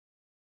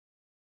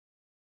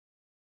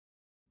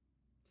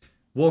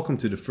Welcome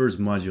to the first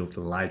module of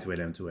the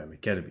LwM2M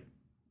Academy.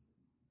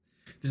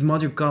 This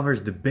module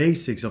covers the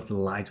basics of the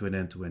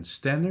LwM2M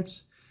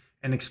standards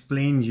and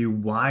explains you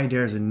why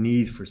there's a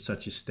need for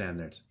such a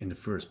standard in the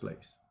first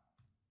place.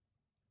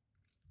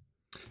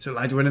 So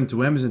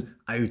LwM2M is an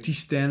IoT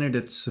standard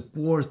that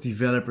supports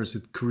developers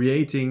with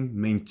creating,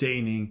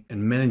 maintaining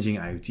and managing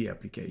IoT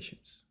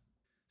applications.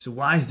 So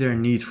why is there a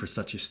need for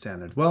such a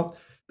standard? Well,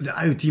 the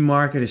IoT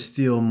market is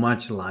still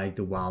much like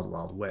the Wild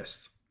Wild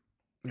West.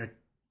 There are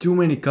too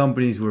many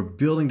companies who are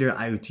building their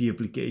IoT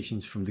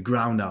applications from the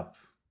ground up.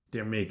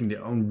 They're making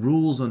their own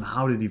rules on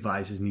how the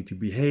devices need to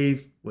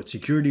behave, what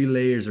security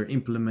layers are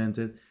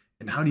implemented,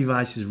 and how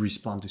devices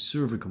respond to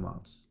server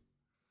commands.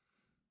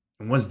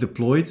 And once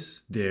deployed,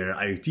 their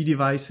IoT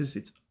devices,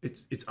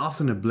 it's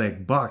often a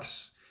black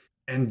box,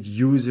 and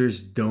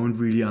users don't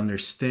really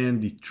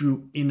understand the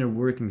true inner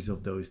workings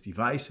of those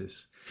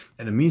devices.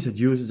 And it means that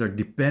users are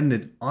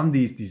dependent on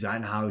these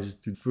design houses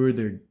to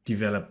further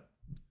develop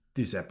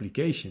this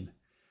application.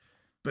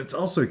 But it's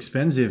also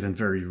expensive and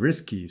very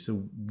risky.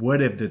 So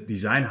what if the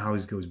design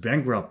house goes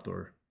bankrupt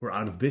or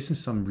out of business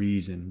some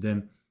reason?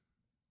 Then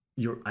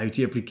your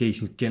IoT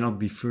applications cannot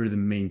be further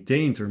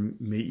maintained or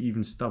may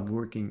even stop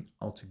working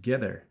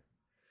altogether.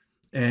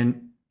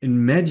 And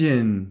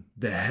imagine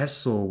the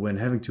hassle when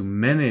having to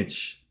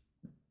manage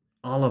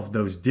all of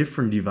those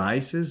different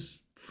devices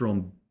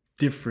from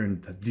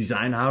different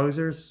design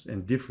houses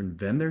and different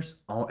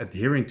vendors, all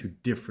adhering to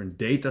different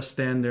data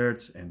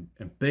standards and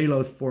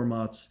payload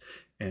formats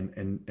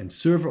and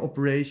server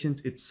operations.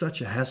 It's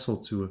such a hassle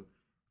to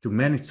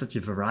manage such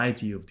a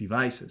variety of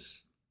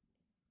devices.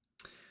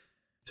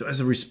 So as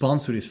a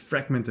response to this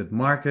fragmented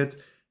market,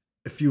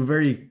 a few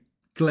very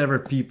clever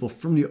people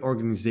from the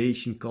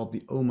organization called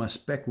the OMA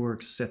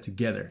SpecWorks sat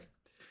together.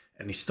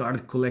 And they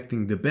started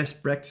collecting the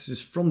best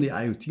practices from the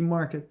IoT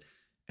market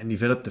and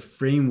developed a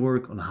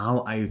framework on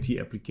how IoT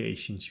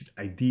applications should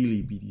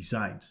ideally be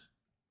designed.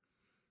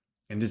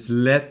 And this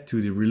led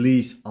to the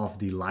release of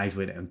the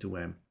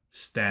LwM2M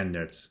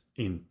standards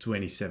in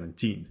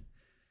 2017.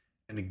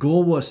 And the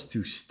goal was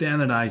to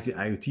standardize the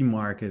IoT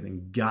market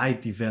and guide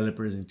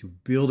developers into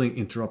building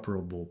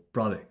interoperable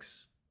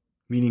products,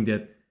 meaning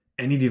that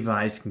any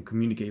device can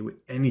communicate with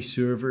any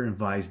server and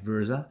vice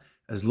versa,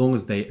 as long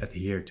as they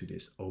adhere to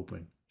this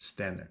open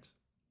standard.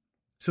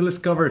 So let's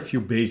cover a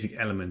few basic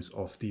elements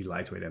of the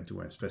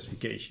LwM2M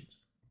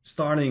specifications,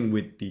 starting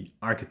with the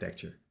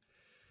architecture,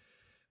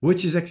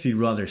 which is actually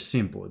rather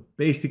simple. It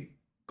basically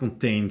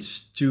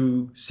contains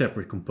two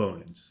separate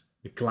components: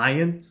 the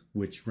client,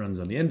 which runs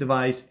on the end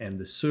device, and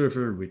the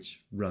server,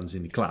 which runs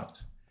in the cloud.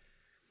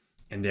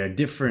 And there are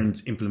different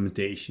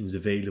implementations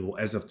available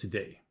as of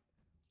today.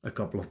 A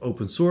couple of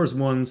open source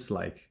ones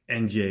like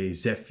NJ,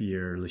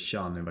 Zephyr,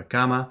 Lishan, and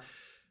Wakama,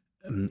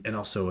 and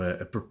also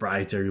a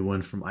proprietary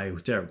one from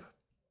Interoperable.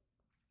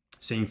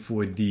 Same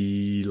for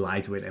the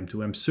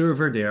LwM2M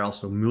server. There are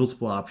also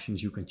multiple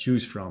options you can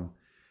choose from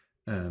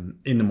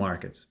in the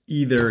market,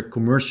 either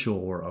commercial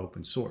or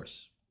open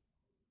source.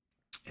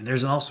 And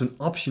there's also an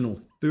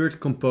optional third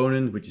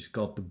component, which is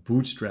called the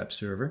Bootstrap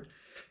server.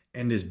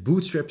 And this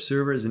Bootstrap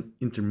server is an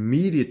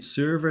intermediate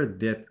server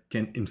that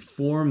can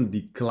inform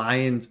the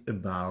client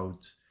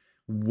about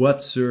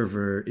what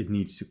server it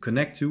needs to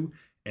connect to,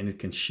 and it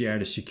can share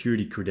the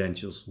security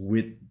credentials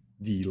with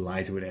the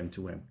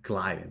LwM2M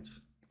client.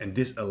 And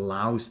this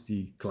allows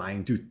the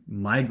client to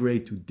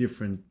migrate to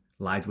different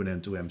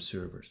LwM2M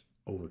servers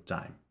over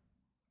time.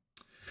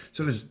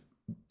 So let's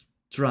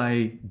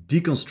try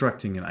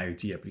deconstructing an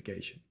IoT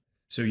application.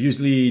 So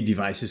usually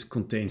devices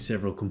contain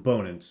several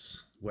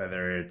components,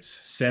 whether it's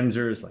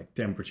sensors like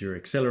temperature,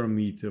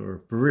 accelerometer, or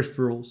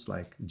peripherals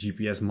like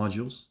GPS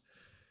modules.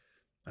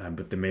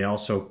 But they may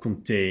also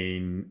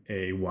contain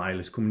a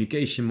wireless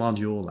communication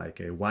module like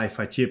a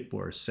Wi-Fi chip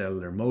or a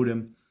cellular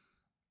modem.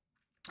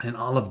 And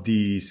all of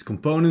these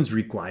components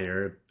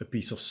require a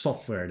piece of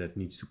software that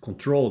needs to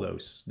control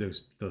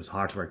those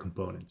hardware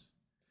components.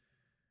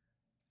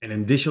 And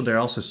in addition, there are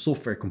also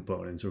software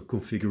components or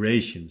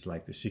configurations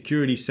like the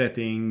security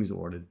settings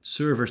or the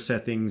server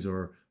settings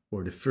or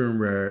the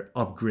firmware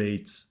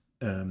upgrades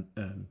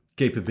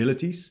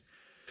capabilities.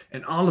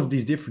 And all of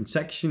these different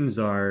sections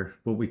are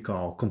what we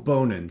call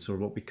components, or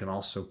what we can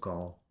also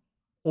call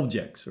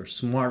objects or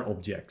smart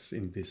objects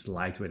in this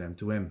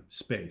LwM2M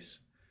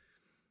space.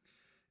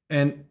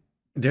 And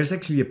there's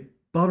actually a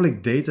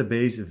public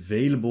database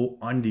available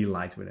on the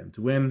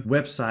LwM2M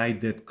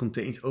website that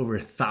contains over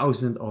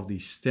 1,000 of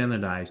these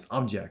standardized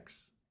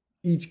objects,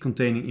 each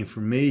containing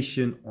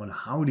information on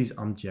how these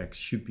objects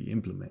should be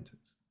implemented.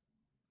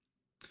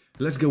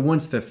 Let's go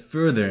one step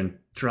further and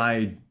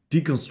try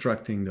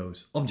deconstructing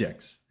those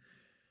objects.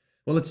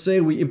 Well, let's say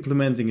we're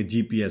implementing a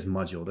GPS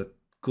module that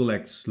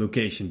collects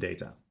location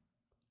data.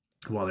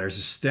 Well, there's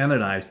a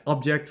standardized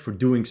object for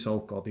doing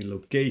so called the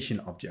location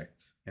object.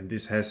 And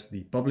this has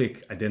the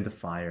public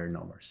identifier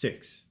number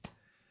 6.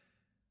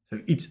 So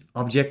each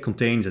object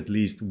contains at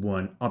least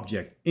one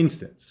object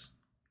instance.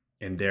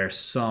 And there's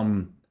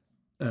some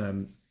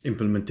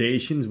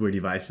implementations where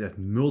devices have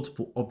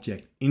multiple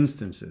object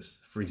instances.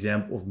 For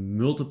example, if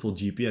multiple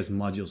GPS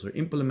modules are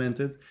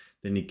implemented,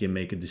 then you can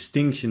make a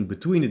distinction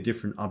between the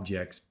different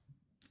objects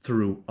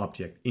through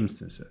object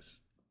instances.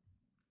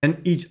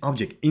 And each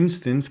object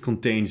instance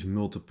contains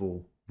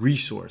multiple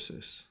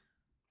resources.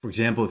 For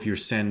example, if you're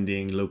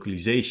sending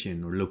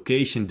localization or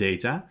location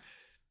data,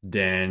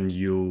 then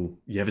you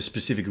have a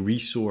specific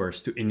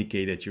resource to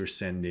indicate that you're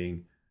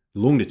sending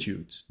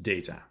longitude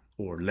data,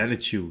 or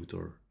latitude,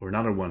 or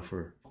another one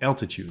for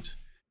altitude.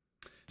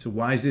 So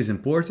why is this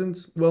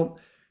important? Well,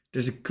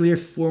 there's a clear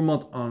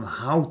format on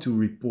how to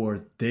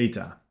report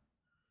data.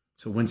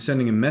 So when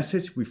sending a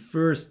message, we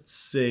first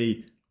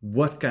say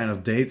what kind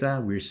of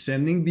data we're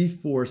sending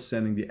before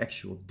sending the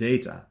actual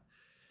data.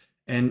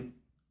 And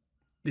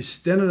this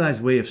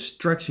standardized way of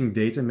structuring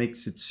data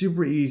makes it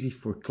super easy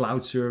for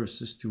cloud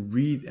services to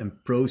read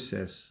and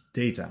process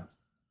data.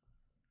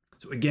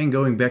 So again,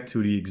 going back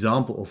to the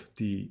example of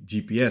the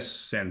GPS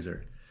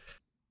sensor,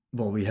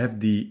 well, we have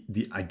the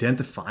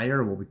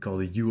identifier, what we call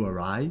the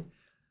URI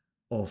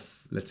of,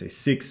 let's say,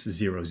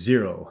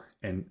 600,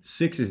 and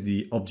 6 is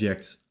the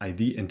object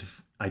ID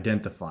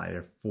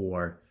identifier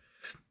for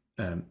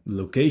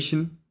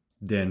location,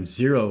 then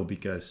 0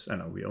 because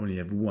we only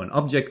have one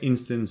object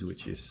instance,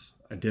 which is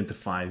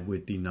identified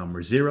with the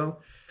number 0,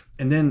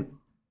 and then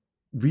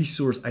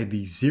resource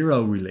ID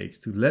 0 relates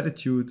to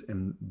latitude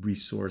and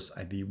resource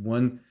ID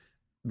 1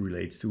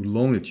 relates to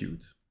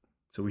longitude.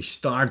 So we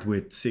start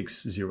with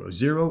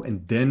 600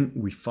 and then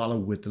we follow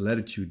with the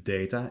latitude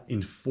data,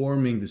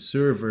 informing the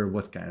server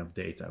what kind of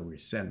data we're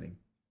sending.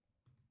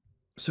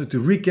 So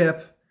to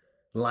recap,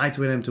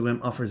 LwM2M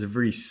offers a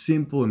very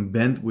simple and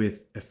bandwidth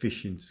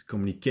efficient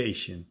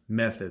communication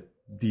method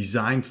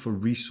designed for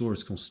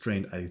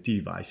resource-constrained IoT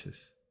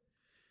devices.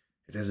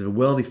 It has a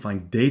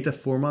well-defined data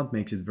format,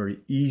 makes it very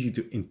easy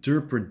to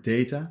interpret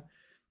data,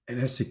 and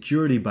has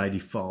security by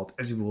default,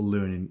 as we will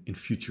learn in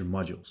future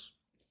modules.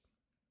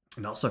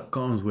 It also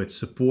comes with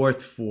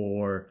support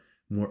for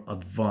more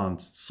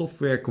advanced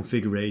software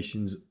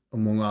configurations,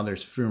 among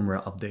others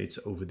firmware updates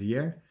over the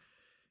air.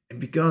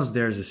 And because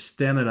there's a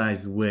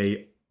standardized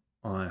way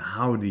on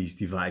how these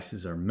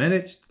devices are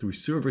managed through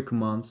server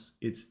commands,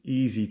 it's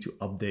easy to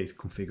update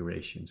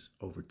configurations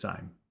over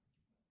time.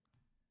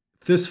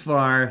 Thus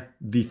far,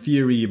 the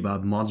theory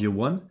about Module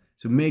 1.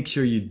 So make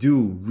sure you do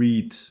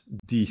read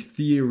the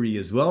theory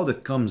as well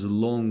that comes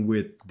along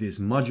with this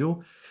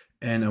module.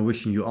 And I'm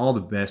wishing you all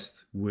the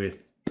best with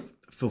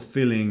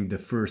fulfilling the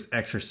first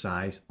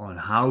exercise on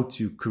how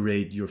to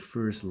create your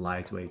first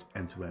lightweight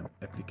M2M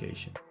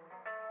application.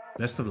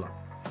 Best of luck.